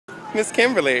Miss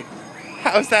Kimberly,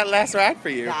 how's that last ride for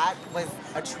you? That was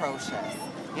atrocious.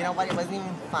 You know what? It wasn't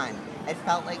even fun. It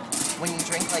felt like when you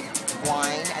drink like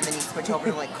wine and then you switch over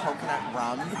to like coconut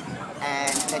rum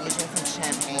and then you drink some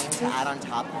champagne to add on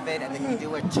top of it and then you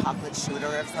do a chocolate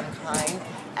shooter of some kind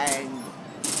and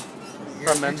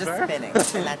you're just spinning and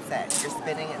that's it. You're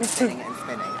spinning and spinning and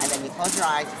spinning. And then you close your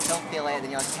eyes, you still feel it, and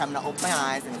then you're like, okay, I'm gonna open my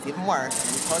eyes and it's even worse. And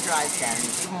then you close your eyes again and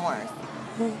it's even worse.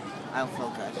 I don't feel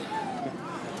good.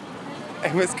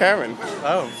 Hey, Miss Carmen.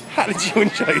 Oh. How did you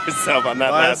enjoy yourself on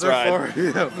that last ride? I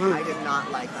did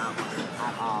not like that one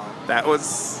at all. That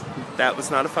was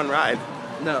not a fun ride.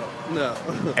 No.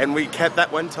 And we kept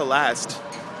that one till last.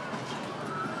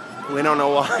 We don't know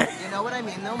why. You know what I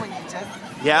mean though? When you just...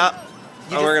 Yeah.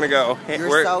 We're gonna go.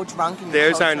 You're so drunk and you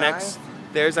there's close our your next. eyes.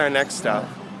 There's our next stop.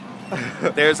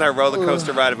 There's our roller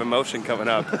coaster ride of emotion coming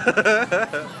up.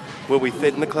 Will we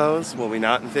fit in the clothes? Will we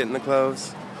not fit in the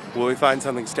clothes? Will we find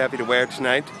something Steffi to wear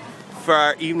tonight? For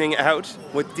our evening out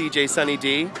with DJ Sunny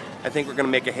D, I think we're gonna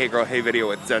make a Hey Girl Hey video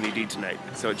with Sunny D tonight,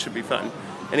 so it should be fun.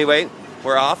 Anyway,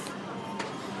 we're off.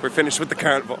 We're finished with the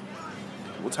carnival.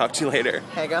 We'll talk to you later.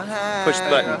 Hey, go ahead. Push the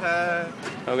button.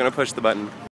 I'm gonna push the button.